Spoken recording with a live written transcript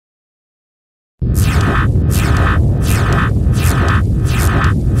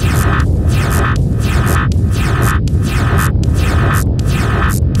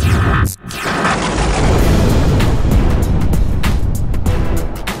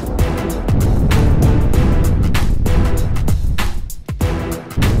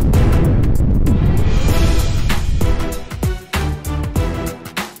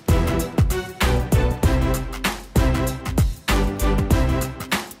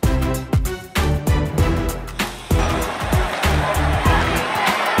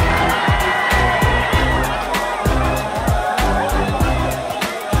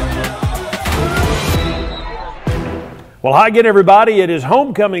Well, hi again, everybody. It is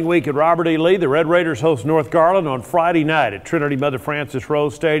homecoming week at Robert E. Lee. The Red Raiders host North Garland on Friday night at Trinity Mother Frances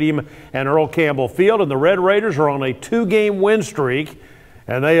Rose Stadium and Earl Campbell Field. And the Red Raiders are on a two-game win streak,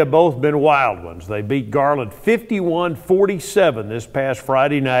 and they have both been wild ones. They beat Garland 51-47 this past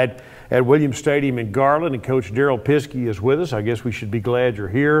Friday night at Williams Stadium in Garland. And Coach Daryl Piskey is with us. I guess we should be glad you're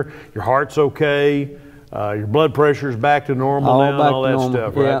here. Your heart's okay. Your blood pressure's back to normal now and all that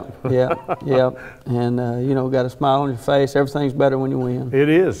stuff, right? Yeah. And, you know, got a smile on your face. Everything's better when you win. It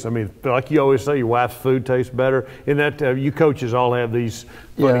is. I mean, like you always say, your wife's food tastes better. And that you coaches all have these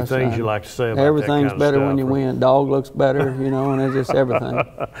funny things you like to say about everything's that kind better of stuff, when you win. Dog looks better, you know, and it's just everything.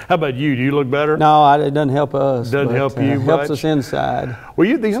 How about you? Do you look better? No, it doesn't help us. Doesn't help you much? Helps us inside.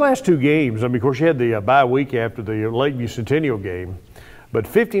 Well, these last two games, I mean, of course, you had the bye week after the Lakeview Centennial game. But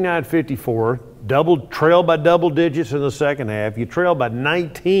 59-54, trailed by double digits in the second half. You trailed by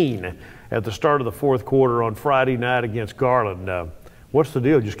 19 at the start of the fourth quarter on Friday night against Garland. What's the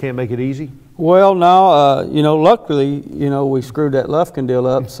deal? Just can't make it easy? Well, no, you know, luckily, you know, we screwed that Lufkin deal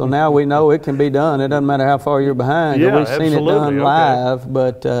up, so now we know it can be done. It doesn't matter how far you're behind. Yeah, we've seen it done live, okay.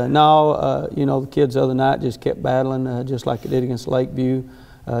 But you know, the kids the other night just kept battling, just like it did against Lakeview.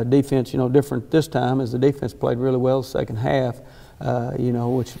 Defense, you know, different this time as the defense played really well the second half. You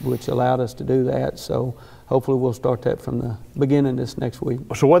know, which allowed us to do that. So hopefully we'll start that from the beginning this next week.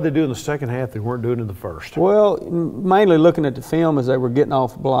 So what did they do in the second half they weren't doing in the first? Well, mainly looking at the film as they were getting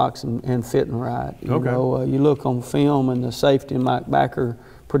off blocks and fitting right. You know, you look on film and the safety and Mike Backer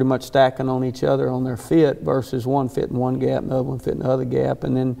pretty much stacking on each other on their fit versus one fitting one gap and the other one fitting the other gap.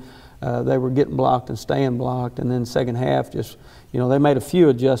 And then they were getting blocked and staying blocked. And then second half just, you know, they made a few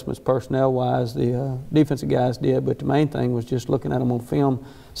adjustments personnel-wise, the defensive guys did, but the main thing was just looking at them on film.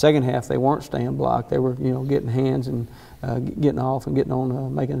 Second half, they weren't staying blocked. They were, you know, getting hands and getting off and getting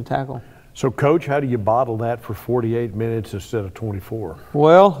on, making a tackle. So, Coach, how do you bottle that for 48 minutes instead of 24?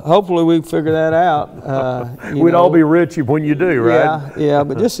 Well, hopefully we figure that out. We'd all be rich when you do, right? Yeah,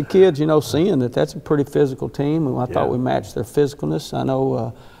 but just the kids, you know, seeing that that's a pretty physical team, and I thought we matched their physicalness. I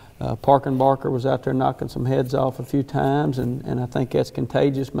know Parker and Barker was out there knocking some heads off a few times, and I think that's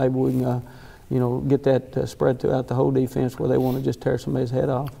contagious. Maybe we can, you know, get that spread throughout the whole defense where they want to just tear somebody's head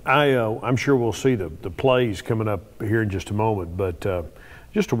off. I'm sure we'll see the plays coming up here in just a moment, but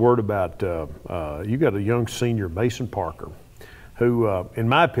just a word about you got a young senior, Mason Parker, who, in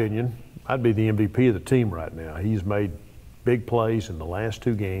my opinion, I'd be the MVP of the team right now. He's made big plays in the last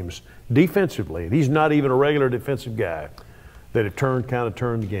two games defensively, and he's not even a regular defensive guy. That have kind of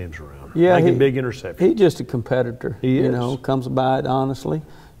turned the games around. Yeah, making big interceptions. He's just a competitor. He is. You know, comes by it honestly,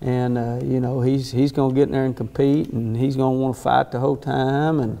 and you know he's going to get in there and compete, and he's going to want to fight the whole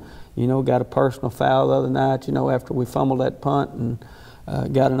time. And you know, got a personal foul the other night. You know, after we fumbled that punt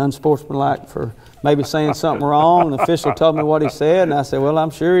and got an unsportsmanlike for maybe saying something wrong. The official told me what he said, and I said, well,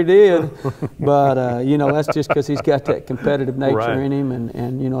 I'm sure he did. But you know, that's just because he's got that competitive nature in him,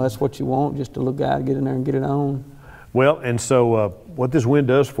 and you know that's what you want, just a little guy to get in there and get it on. Well, and so what this win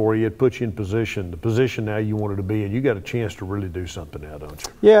does for you, it puts you in the position now you wanted to be in. You got a chance to really do something now, don't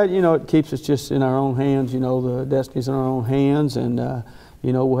you? Yeah, you know, it keeps us just in our own hands. You know, the destiny's in our own hands, and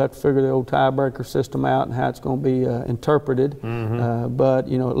you know, we'll have to figure the old tiebreaker system out and how it's going to be interpreted. But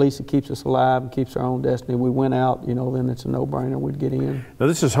you know, at least it keeps us alive and keeps our own destiny. We win out, you know, then it's a no-brainer. We'd get in. Now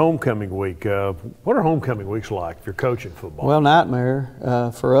this is homecoming week. What are homecoming weeks like if you're coaching football? Well,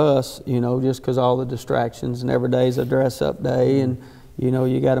 nightmare for us. You know, just because all the distractions and every day's a dress-up day, and you know,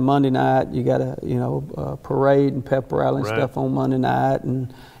 you got a Monday night, you got a parade and pep rally and stuff on Monday night,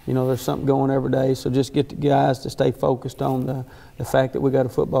 and you know, there's something going every day. So just get the guys to stay focused on the fact that we got a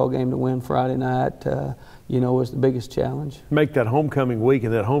football game to win Friday night, you know, is the biggest challenge. Make that homecoming week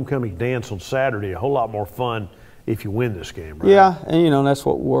and that homecoming dance on Saturday a whole lot more fun if you win this game, right? Yeah, and you know, that's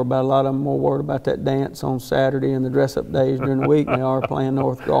what we're worried about. A lot of them are more worried about that dance on Saturday and the dress-up days during the week than they are playing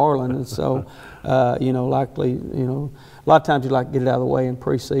North Garland. And so, you know, likely, you know, a lot of times you like to get it out of the way in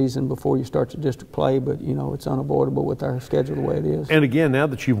preseason before you start your district play, but you know, it's unavoidable with our schedule the way it is. And again, now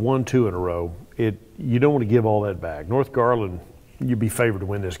that you've won two in a row, you don't want to give all that back. North Garland, you'd be favored to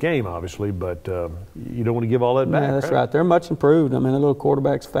win this game, obviously, but you don't want to give all that back. Yeah, that's right. They're much improved. I mean, the little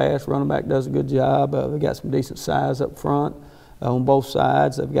quarterback's fast, running back does a good job. They got some decent size up front on both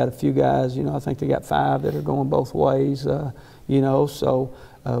sides. They've got a few guys, you know, I think they got 5 that are going both ways, you know, so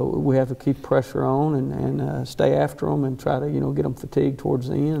we have to keep pressure on and stay after them and try to, you know, get them fatigued towards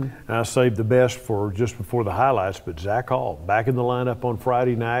the end. I saved the best for just before the highlights, but Zach Hall, back in the lineup on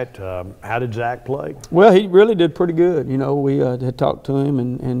Friday night. How did Zach play? Well, he really did pretty good. You know, we had talked to him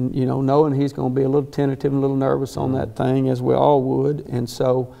and, you know, knowing he's going to be a little tentative and a little nervous on that thing, as we all would. And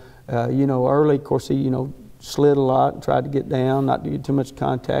so, you know, early, of course, he, you know, slid a lot and tried to get down, not to get too much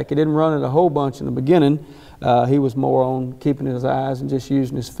contact. He didn't run it a whole bunch in the beginning. He was more on keeping his eyes and just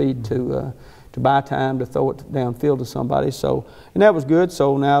using his feet to buy time to throw it downfield to somebody. So, and that was good.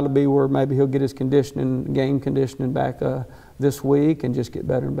 So now it'll be where maybe he'll get his conditioning, game conditioning back this week and just get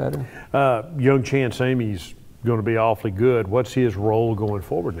better and better. Young Chance Amy's going to be awfully good. What's his role going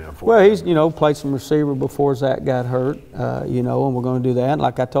forward now for Well, him? he's, played some receiver before Zach got hurt, and we're going to do that. And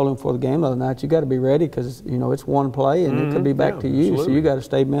like I told him before the game the other night, you got to be ready because, it's one play and it could be back to you. Absolutely. So you got to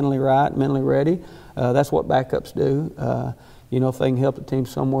stay mentally right, mentally ready. That's what backups do. If they can help the team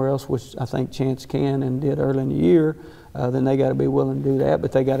somewhere else, which I think Chance can and did early in the year, then they got to be willing to do that.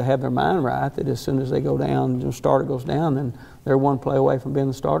 But they got to have their mind right that as soon as they go down, the starter goes down, then they're one play away from being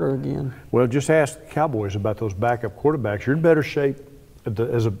the starter again. Well, just ask the Cowboys about those backup quarterbacks. You're in better shape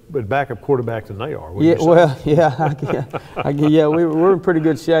as a backup quarterback than they are. Yeah, well, yeah, we're in pretty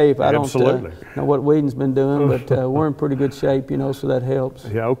good shape. I don't know what Whedon's been doing, but we're in pretty good shape, so that helps.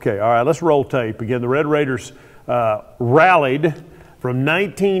 Yeah, okay. All right, let's roll tape. Again, the Red Raiders rallied from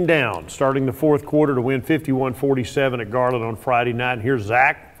 19 down, starting the fourth quarter to win 51-47 at Garland on Friday night. And here's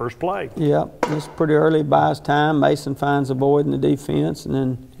Zach, first play. Yeah, it's pretty early, buys time. Mason finds a void in the defense and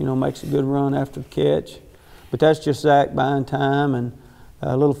then, makes a good run after the catch. But that's just Zach buying time. And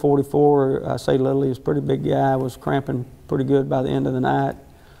little 44, I say little, he was a pretty big guy, was cramping pretty good by the end of the night.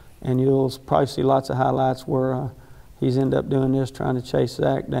 And you'll probably see lots of highlights where he's ended up doing this, trying to chase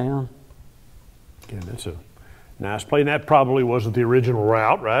Zach down. Yeah, that's a nice play. And that probably wasn't the original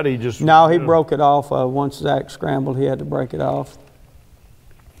route, right? He just he broke it off. Once Zach scrambled, he had to break it off.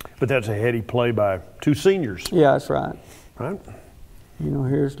 But that's a heady play by two seniors. Yeah, that's right. Right.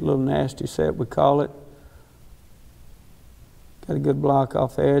 Here's a little nasty set, we call it. Got a good block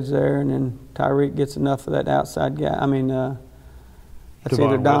off the edge there, and then Tyreek gets enough of that outside guy. That's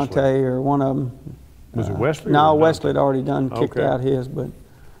either Dante Wesley or one of them. Was it Wesley? No, Wesley had already kicked out his, but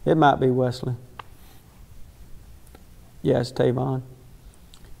it might be Wesley. Yeah, it's Tavon.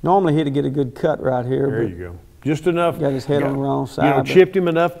 Normally he'd get a good cut right here. There you go. Just enough. Got his head on the wrong side. Chipped him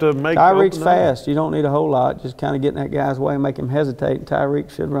enough to make Tyreek's fast. You don't need a whole lot. Just kind of getting that guy's way and make him hesitate, and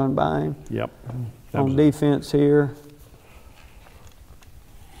Tyreek should run by him. Yep. On defense here.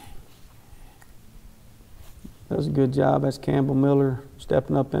 That was a good job. That's Campbell Miller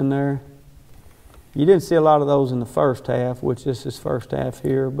stepping up in there. You didn't see a lot of those in the first half, which is his first half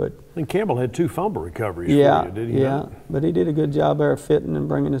here, but and Campbell had 2 fumble recoveries for you, did he? Yeah, but he did a good job there of fitting and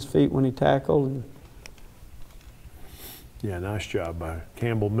bringing his feet when he tackled. Yeah, nice job by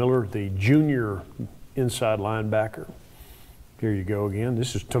Campbell Miller, the junior inside linebacker. Here you go again.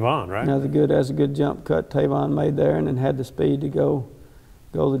 This is Tavon, right? That's a good jump cut Tavon made there, and then had the speed to go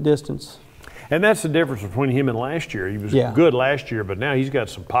the distance. And that's the difference between him and last year. He was good last year, but now he's got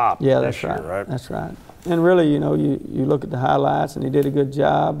some pop. Yeah, that's right. That's right. And really, you look at the highlights, and he did a good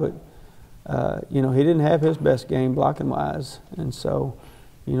job, but he didn't have his best game blocking wise, and so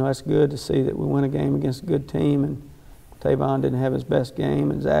that's good to see that we win a game against a good team. And Tavon didn't have his best game,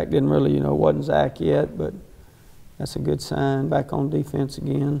 and Zach didn't really, it wasn't Zach yet, but that's a good sign. Back on defense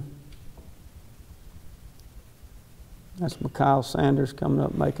again. That's Mikhail Sanders coming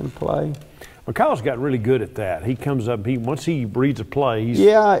up making a play. Mikhail's got really good at that. He comes up, once he reads a play, he's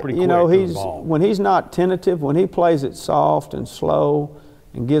pretty quick to the ball. When he's not tentative, when he plays it soft and slow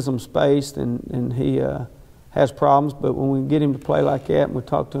and gives them space, then he has problems. But when we get him to play like that, and we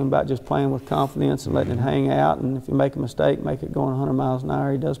talk to him about just playing with confidence and letting it hang out, and if you make a mistake, make it going 100 miles an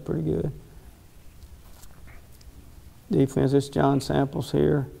hour, he does pretty good. Defense, it's John Samples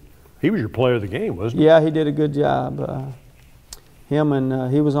here. He was your player of the game, wasn't he? Yeah, he did a good job. Him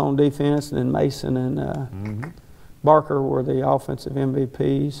and he was on defense, and then Mason and Barker were the offensive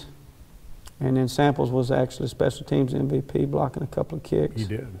MVPs. And then Samples was actually special teams MVP, blocking a couple of kicks. He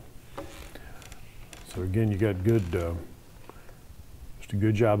did. So again, you got good, just a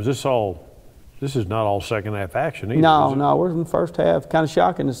good job. This is not all second half action either. No, we're in the first half. Kind of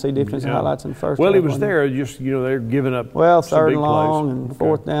shocking to see defensive highlights in the first half. Well, he was there, just, they're giving up third big and long plays. And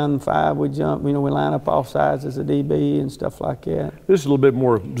fourth down and 5, we jump, we line up off sides as a DB and stuff like that. This is a little bit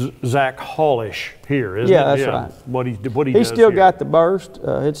more Zach Hall-ish here, isn't it? Yeah, that's right. What he does He's still here. got the burst.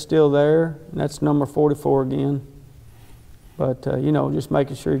 It's still there. And that's number 44 again. But, just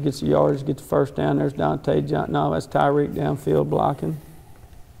making sure he gets the yardage, get the first down. There's Dante. No, that's Tyreek downfield blocking.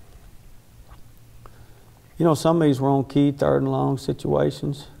 Some of these were on key, third and long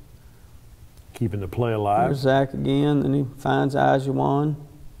situations. Keeping the play alive. There's Zach again, and he finds Ajuan.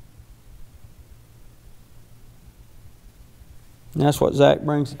 And that's what Zach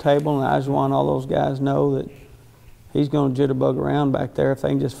brings to the table, and Ajuan, all those guys know that he's going to jitterbug around back there. If they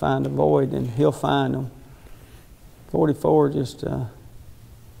can just find a void, then he'll find them. 44 just,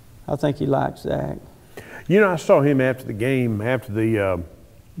 I think he likes Zach. You know, I saw him after the game, after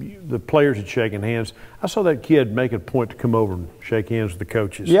the players had shaken hands. I saw that kid make a point to come over and shake hands with the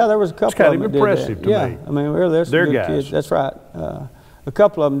coaches. Yeah, there was a couple it's kind of them of impressive to me. I mean, there's some good guys. kids. That's right. A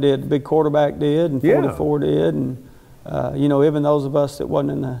couple of them did. The big quarterback did, and 44 did, and you know, even those of us that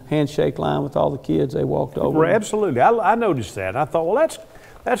wasn't in the handshake line with all the kids, they walked over. Right, absolutely. I noticed that. I thought, well,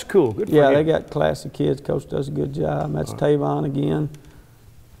 that's cool. Good for him. They got classy kids. Coach does a good job. That's Tavon again.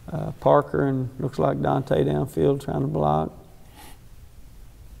 Parker, and looks like Dante downfield trying to block.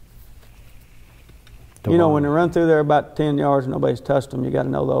 You know, when they run through there about 10 yards and nobody's touched them, you got to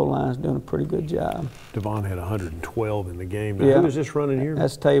know the O-line's doing a pretty good job. Devon had 112 in the game. Now, who is this running here?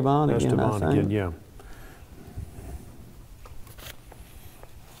 That's Tavon again, I think. That's Tavon again, yeah.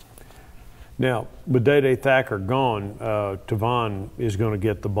 Now, with Day Thacker gone, Tavon is going to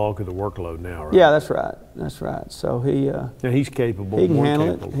get the bulk of the workload now, right? Yeah, that's right. That's right. So he. Now he's capable. He can handle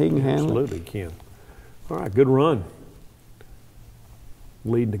it. He can handle it. Absolutely can. All right, good run.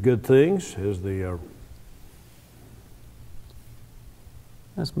 Leading to good things is the.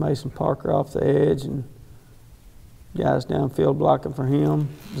 That's Mason Parker off the edge, and guys downfield blocking for him.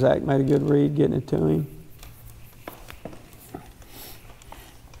 Zach made a good read getting it to him.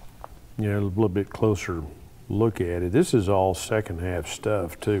 Yeah, a little bit closer look at it. This is all second half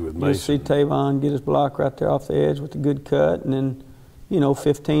stuff too with Mason. You see Tavon get his block right there off the edge with a good cut, and then, you know,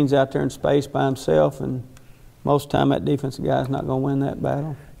 15's out there in space by himself, and most of the time that defensive guy's not going to win that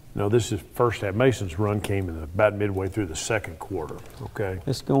battle. No, this is first half. Mason's run came in about midway through the second quarter. Okay.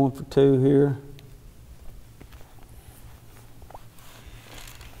 It's going for 2 here.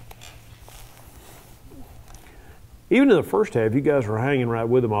 Even in the first half, you guys were hanging right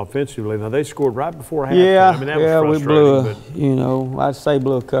with them offensively. Now, they scored right before halftime. Yeah, I mean, that was we blew a, but you know, I'd say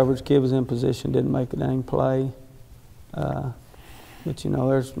blew a coverage. Kid was in position, didn't make a dang play. But, you know,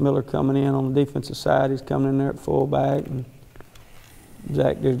 there's Miller coming in on the defensive side. He's coming in there at fullback, and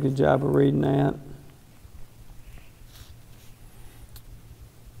Zach did a good job of reading that.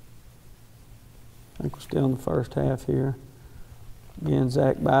 I think we're still in the first half here. Again,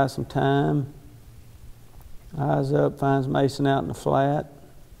 Zach buys some time. Eyes up, finds Mason out in the flat.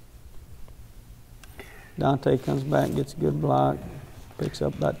 Dante comes back and gets a good block. Picks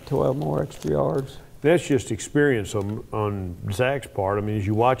up about 12 more extra yards. that's just experience on Zach's part. I mean, as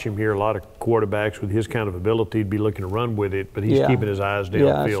you watch him here, a lot of quarterbacks with his kind of ability would be looking to run with it, but he's keeping his eyes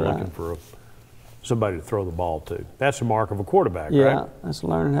downfield, looking for somebody to throw the ball to. That's the mark of a quarterback, right? Yeah, that's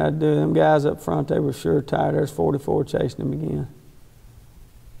learning how to do it. Them guys up front, they were sure tired. There's 44 chasing him again.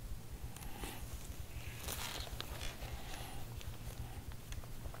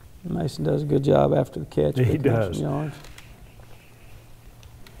 Mason does a good job after the catch. He does. Yards.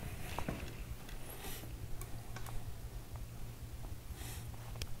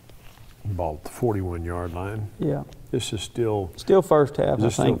 Ball at the 41-yard line. Yeah. This is still first half. I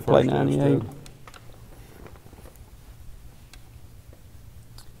think play 98.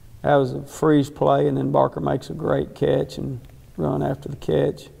 That was a freeze play, and then Barker makes a great catch and run after the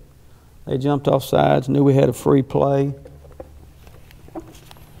catch. They jumped off sides, knew we had a free play.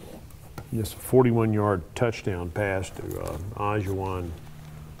 Yes, a 41-yard touchdown pass to Ajuan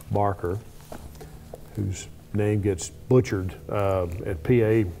Barker, whose name gets butchered at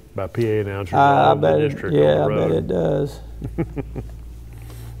PA by PA announcers all over the district. Yeah, I bet it does.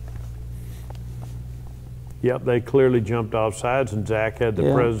 Yep, they clearly jumped off sides, and Zach had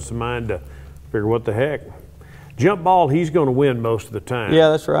the presence of mind to figure what the heck. Jump ball, he's going to win most of the time. Yeah,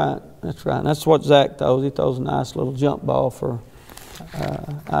 that's right. That's right. And that's what Zach throws. He throws a nice little jump ball for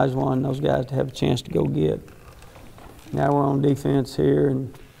Ajuan and those guys to have a chance to go get. Now we're on defense here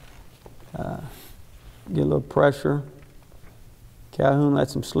and get a little pressure. Calhoun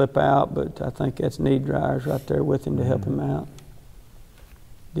lets him slip out, but I think that's knee dryers right there with him to help him out.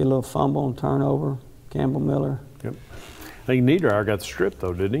 Get a little fumble and turnover. Campbell Miller. Yep. I think Niederauer got the strip,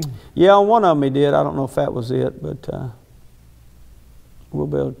 though, didn't he? Yeah, on one of them he did. I don't know if that was it, but we'll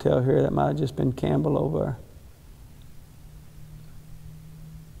be able to tell here that might have just been Campbell over.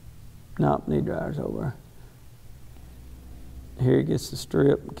 No, Niederauer's over. Here he gets the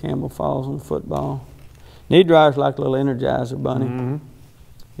strip. Campbell falls on the football. Niederauer's like a little Energizer bunny. Mm-hmm.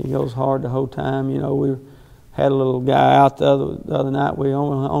 He goes hard the whole time. You know, we had a little guy out the other night. We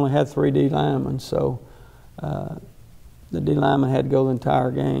only had 3 D linemen, so the D lineman had to go the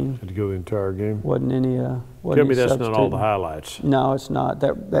entire game. Had to go the entire game. Wasn't any. Tell me that's not all the highlights. No, it's not.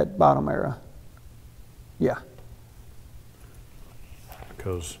 That bottom era. Yeah.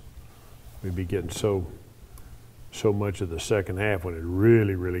 Because we'd be getting so much of the second half when it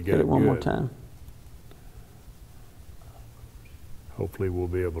really got Get it one good. more time. hopefully we'll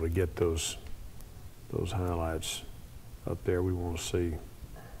be able to get those highlights up there. We want to see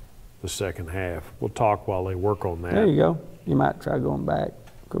the second half. We'll talk while they work on that. There you go. You might try going back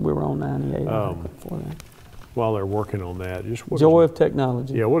because we were on 98 before that. While they're working on that, just joy of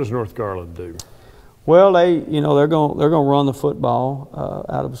technology. Yeah, what does North Garland do? Well, they're going to run the football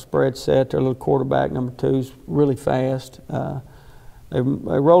out of a spread set. Their little quarterback, number 2, is really fast. They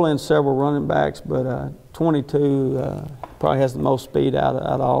roll in several running backs, but 22 probably has the most speed out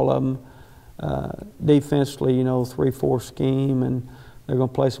of all of them. Defensively, 3-4 scheme, and they're going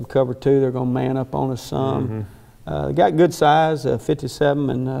to play some cover 2. They're going to man up on us some. They got good size, 57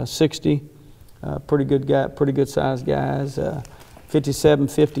 and 60. Pretty good sized guys. 57,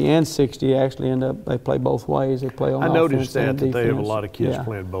 50, and 60 actually they play both ways. They play on offense and defense. I noticed that they have a lot of kids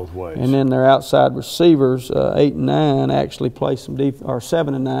playing both ways. And then their outside receivers, 8 and 9, actually play some or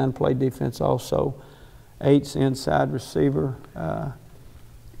 7 and 9 play defense also. 8's inside receiver,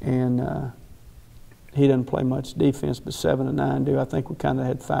 and he doesn't play much defense, but 7 and 9 do. I think we kind of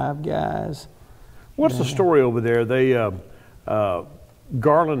had 5 guys. What's the story over there? They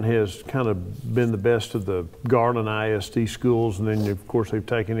Garland has kind of been the best of the Garland ISD schools, and then of course they've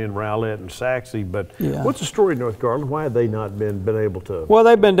taken in Rowlett and Saxe. But what's the story in North Garland? Why have they not been able to? Well,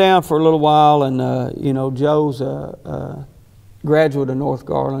 they've been down for a little while, and Joe's a graduate of North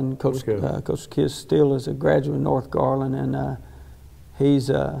Garland. Coach Kiss still is a graduate of North Garland, and he's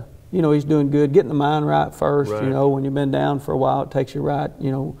he's doing good, getting the mind right first. Right. When you've been down for a while, it takes you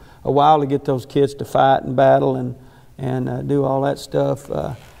a while to get those kids to fight and battle and do all that stuff.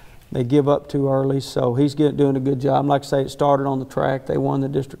 They give up too early, so he's doing a good job. Like I say, it started on the track. They won the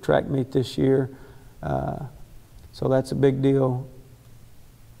district track meet this year, so that's a big deal.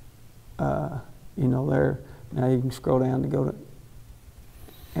 There now you can scroll down to go to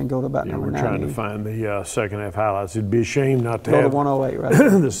about number 90. We're trying to find the second half highlights. It'd be a shame not to go have to 108 right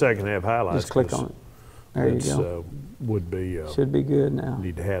there. The second half highlights. Just click on it. There you go. Would be should be good now.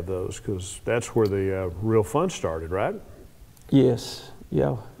 Need to have those because that's where the real fun started, right? Yes,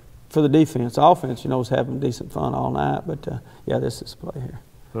 yeah. For the defense, offense, was having decent fun all night, but this is play here.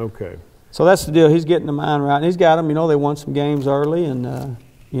 Okay. So that's the deal. He's getting the mind right, and he's got them. They won some games early, and have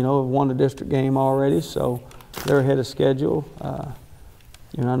won the district game already, so they're ahead of schedule. I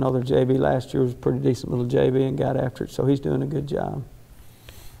know their JV last year was a pretty decent little JV and got after it, so he's doing a good job.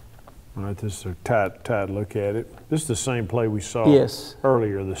 All right, this is a tight look at it. This is the same play we saw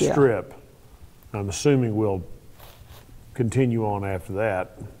earlier, the strip. I'm assuming we'll continue on after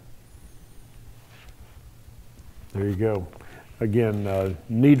that. There you go. Again,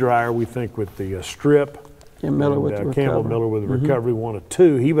 Niedreyer, we think, with the strip. And Miller with the recovery. Campbell Miller with the recovery, 1 of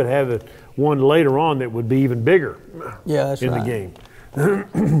 2. He would have one later on that would be even bigger in the game.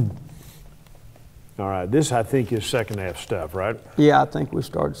 All right, this I think is second half stuff, right? Yeah, I think we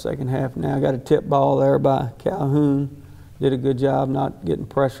started second half now. Got a tip ball there by Calhoun. Did a good job not getting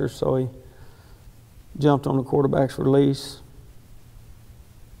pressure, so he jumped on the quarterback's release.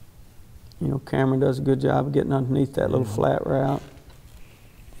 Cameron does a good job of getting underneath that little flat route.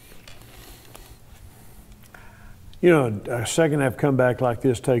 A second half comeback like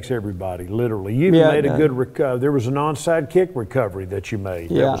this takes everybody, literally. You even made a good recovery. There was an onside kick recovery that you made.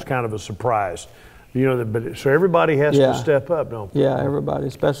 Yeah. That was kind of a surprise. So everybody has to step up, don't they? Yeah, everybody.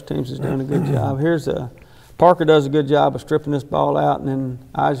 Special teams is doing a good job. Parker does a good job of stripping this ball out, and then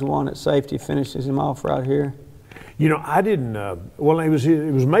Ijuan at safety finishes him off right here. I didn't. Well, it was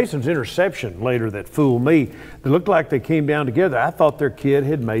Mason's interception later that fooled me. It looked like they came down together. I thought their kid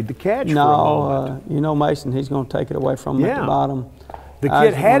had made the catch. For a moment. Mason. He's going to take it away from him at the bottom. The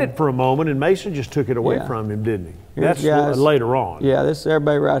kid had it for a moment, and Mason just took it away from him, didn't he? That's later on. Yeah, this is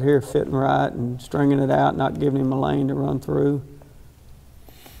everybody right here fitting right and stringing it out, not giving him a lane to run through.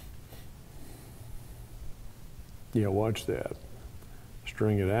 Yeah, watch that.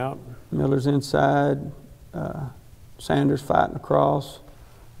 String it out. Miller's inside. Sanders fighting across.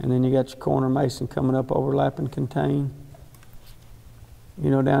 And then you got your corner Mason coming up, overlapping contain.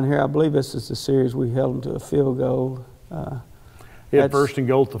 Down here, I believe this is the series we held them to a field goal. First and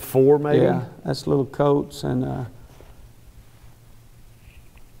goal to 4, maybe? Yeah, that's little Coates, and I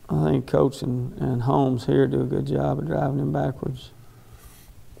think Coates and Holmes here do a good job of driving him backwards.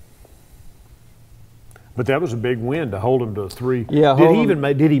 But that was a big win to hold him to a 3. Yeah, did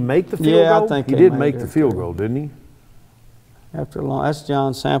he make the field goal? Yeah, I think he did make the field goal, didn't he? After a long, that's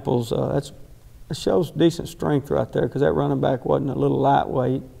John Samples. It shows decent strength right there because that running back wasn't a little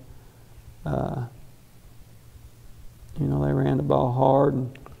lightweight. They ran the ball hard,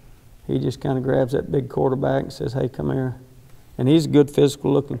 and he just kind of grabs that big quarterback and says, "Hey, come here." And he's a good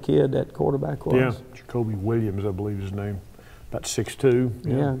physical-looking kid, that quarterback was. Yeah, Jacoby Williams, I believe his name. About 6'2".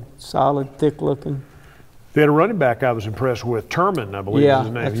 Yeah, solid, thick looking. They had a running back I was impressed with, Turman, I believe is his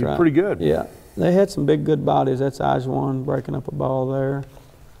name. That's He was right. pretty good. Yeah, they had some big, good bodies. That's Ijuan breaking up a ball there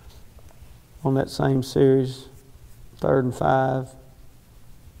on that same series, 3rd and 5.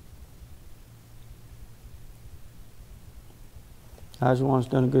 Ijuan's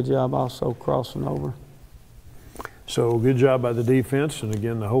done a good job also crossing over. So good job by the defense, and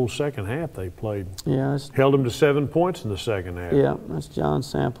again, the whole second half they played. Yeah, Held them to 7 points in the second half. yeah, that's John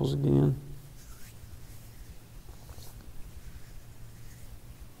Samples again.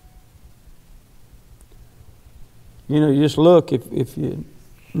 You know, you just look, if you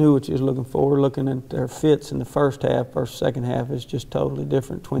knew what you was looking for, looking at their fits in the first half versus second half is just totally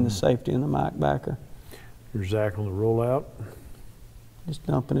different between the safety and the Mike backer. Here's Zach on the rollout. Just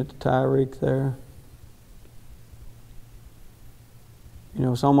dumping it to Tyreek there. You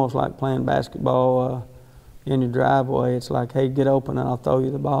know, it's almost like playing basketball in your driveway. It's like, hey, get open and I'll throw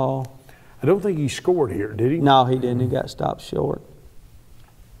you the ball. I don't think he scored here, did he? No, he didn't. He got stopped short.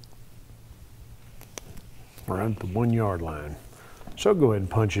 Around the 1 yard line. So go ahead and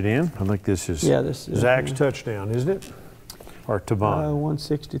punch it in. I think this is, this is Zach's touchdown, isn't it? Or Tavon?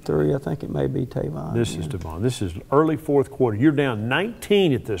 163, I think it may be Tavon. This is Tavon. This is early 4th quarter. You're down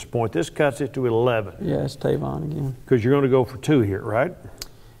 19 at this point. This cuts it to 11. Yeah, it's Tavon again. Because you're going to go for 2 here, right?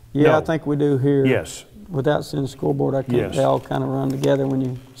 Yeah, No. I think we do here. Yes. Without seeing the scoreboard, I think Yes. they all kind of run together when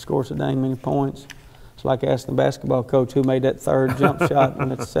you score so dang many points. It's like asking the basketball coach who made that 3rd jump shot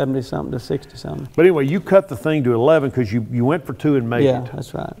when it's 70-something to 60-something. But anyway, you cut the thing to 11 because you went for 2 and made Yeah, it.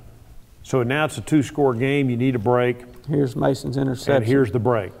 that's right. So now it's a 2-score game. You need a break. Here's Mason's interception. And here's the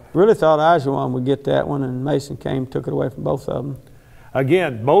break. Really thought Ijuan would get that one, and Mason came, took it away from both of them.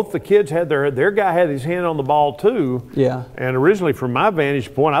 Again, both the kids had their guy had his hand on the ball too. Yeah. And originally, from my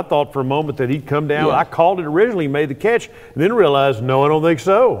vantage point, I thought for a moment that he'd come down. Yeah. I called it originally, made the catch, and then realized, no, I don't think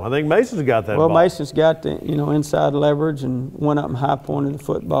so. I think Mason's got that Well, ball. Mason's got the inside leverage and went up and high pointed the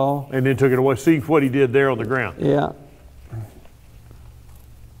football. And then took it away. See what he did there on the ground. Yeah.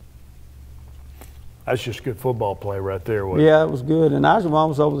 That's just good football play right there. Wasn't Yeah, it was good. And Ijuan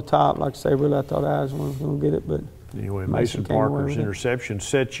was over the top. Like I say, really, I thought Ijuan was going to get it, but Anyway, Mason Mason came away Parker's with it. interception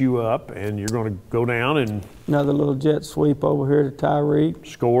sets you up, and you're going to go down and Another little jet sweep over here to Tyreek.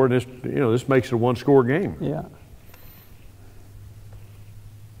 score. This, this makes it a 1-score game. Yeah.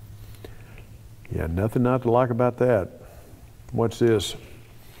 Yeah, nothing not to like about that. What's this?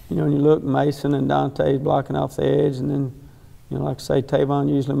 When you look, Mason and Dante's blocking off the edge, and then, like I say, Tavon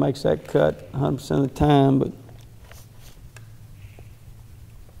usually makes that cut 100% of the time, but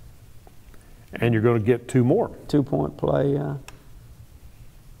And you're going to get 2 more. 2-point play.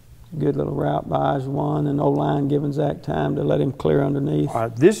 Good little route by Ijuan, and O-line giving Zach time to let him clear underneath. All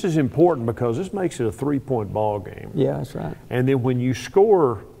right, this is important because this makes it a 3-point ball game. Yeah, that's right. And then when you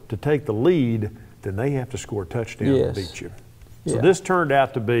score to take the lead, then they have to score a touchdown Yes. to beat you. So Yeah. this turned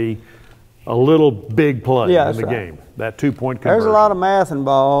out to be a little big play Yeah, in that's the right. game. That 2-point conversion. There's a lot of math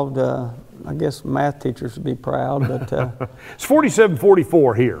involved. I guess math teachers would be proud, but It's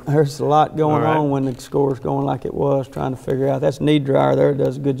 47-44 here. there's a lot going All right. on when the score's going like it was, trying to figure out. That's Knee Dryer there,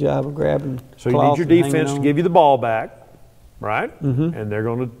 does a good job of grabbing So you cloth need and your hanging defense to on. give you the ball back, right? Mhm. And they're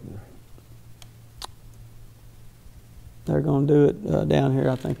going to They're going to do it down here,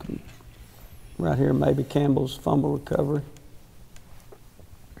 I think, right here, maybe Campbell's fumble recovery.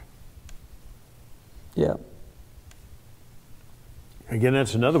 Yeah. Again,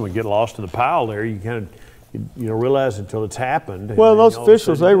 that's another one. Get lost in the pile there. You kind of you don't realize until it's happened. and Well, then those all of a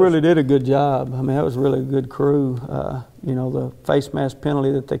officials, sudden they it really is. did a good job. I mean, that was really a good crew. The face mask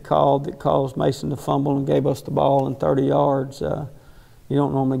penalty that they called that caused Mason to fumble and gave us the ball in 30 yards. You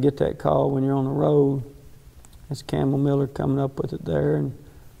don't normally get that call when you're on the road. It's Campbell Miller coming up with it there, and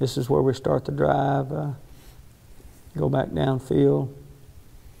this is where we start the drive. Go back downfield.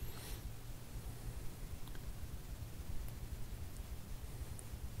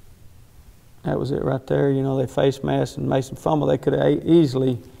 That was it right there. They face masked and Mason fumble. They could have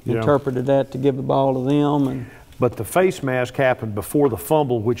easily interpreted that to give the ball to them. But the face mask happened before the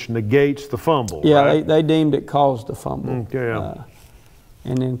fumble, which negates the fumble. Yeah, right? they deemed it caused the fumble. Yeah.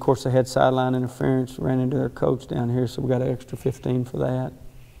 And then, of course, they had sideline interference, ran into their coach down here, so we got an extra 15 for that.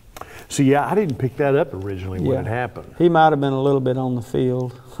 See, yeah, I didn't pick that up originally when it happened. He might have been a little bit on the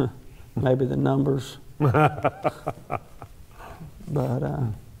field, maybe the numbers. But,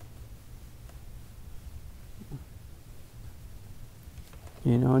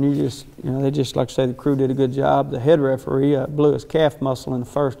 and you just, they just, like I say, the crew did a good job. The head referee blew his calf muscle in the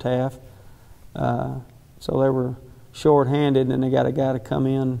first half. So they were short-handed, and they got a guy to come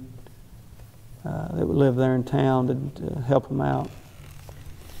in that would live there in town to help them out.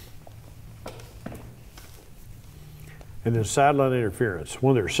 And then sideline interference.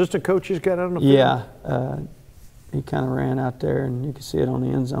 One of their assistant coaches got out on the field? Yeah. He kind of ran out there, and you can see it on the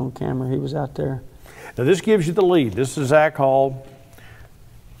end zone camera. He was out there. Now, this gives you the lead. This is Zach Hall.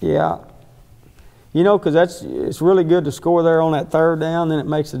 Yeah. You know, because it's really good to score there on that third down. Then it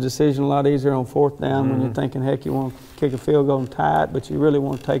makes the decision a lot easier on fourth down when you're thinking, heck, you want to kick a field goal and tie it, but you really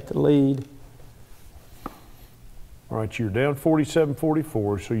want to take the lead. All right, you're down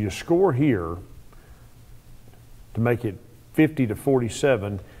 47-44, so you score here to make it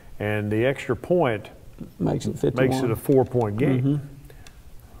 50-47, and the extra point makes it 51. Makes it a 4-point game.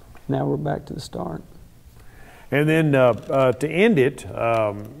 Now we're back to the start. And then to end it,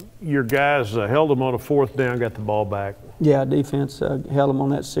 your guys held them on a fourth down, got the ball back. Yeah, defense held them on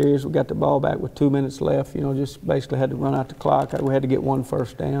that series. We got the ball back with 2 minutes left. You know, just basically had to run out the clock. We had to get one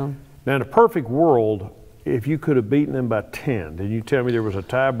first down. Now, in a perfect world, if you could have beaten them by 10, did you tell me there was a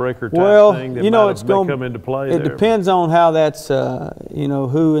tiebreaker type thing that might have come into play there? It depends on how that's, you know,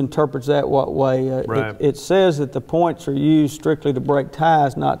 who interprets that what way. Right. It says that the points are used strictly to break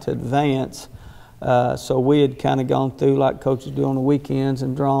ties, not to advance. So we had kind of gone through like coaches do on the weekends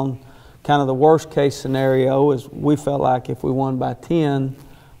and drawn kind of the worst case scenario is we felt like if we won by 10,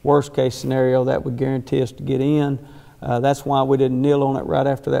 worst case scenario, that would guarantee us to get in. That's why we didn't kneel on it right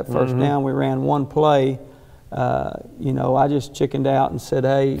after that first down. We ran one play. You know, I just chickened out and said,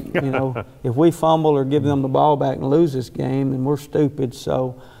 hey, you know, if we fumble or give them the ball back and lose this game, then we're stupid.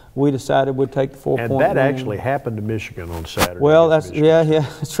 So we decided we'd take the 4-point And that win. Actually happened to Michigan on Saturday. Well, yeah,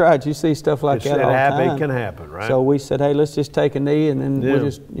 that's right. You see stuff like that all the time. It can happen, right? So we said, hey, let's just take a knee, and then we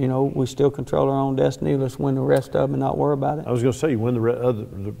just, you know, we still control our own destiny. Let's win the rest of them and not worry about it. I was going to say, you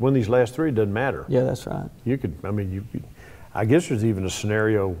win these last three, it doesn't matter. Yeah, that's right. You could, I mean, I guess there's even a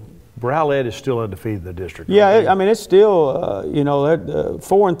scenario. Browlette is still undefeated in the district. Yeah, I mean, it's still, you know,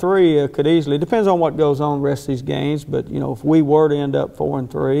 4-3 could easily, depends on what goes on the rest of these games, but, you know, if we were to end up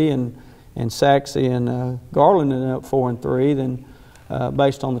 4-3 and Saxe and Garland ended up 4-3, then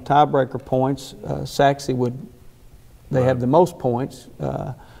based on the tiebreaker points, Saxe they have the most points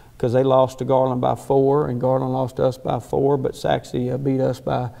because they lost to Garland by 4 and Garland lost to us by 4, but Saxe beat us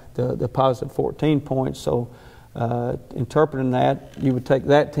by the positive 14 points. So interpreting that, you would take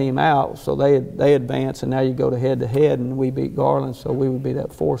that team out, so they advance, and now you go to head-to-head, and we beat Garland, so we would be that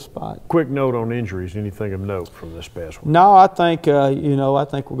 4th spot. Quick note on injuries. Anything of note from this past one? No, I think you know, I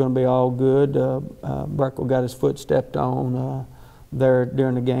think we're going to be all good. Breckle got his foot stepped on there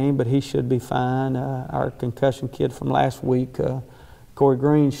during the game, but he should be fine. Our concussion kid from last week, Corey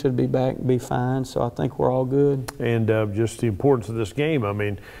Green, should be back and be fine, so I think we're all good. And just the importance of this game, I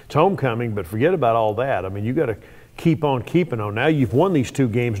mean, it's homecoming, but forget about all that. I mean, you got to keep on keeping on. Now you've won these 2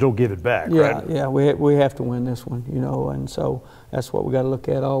 games, don't give it back, right? Yeah, we have to win this one, you know, and so that's what we got to look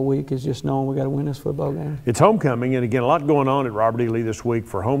at all week is just knowing we got to win this football game. It's homecoming, and again, a lot going on at Robert E. Lee this week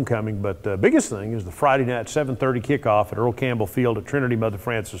for homecoming, but the biggest thing is the Friday night 7:30 kickoff at Earl Campbell Field at Trinity Mother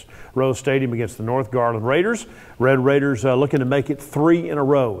Frances Rose Stadium against the North Garland Raiders. Red Raiders looking to make it 3 in a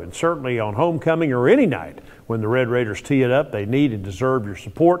row, and certainly on homecoming or any night when the Red Raiders tee it up, they need and deserve your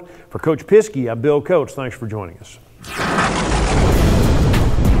support. For Coach Piskey, I'm Bill Coates. Thanks for joining us.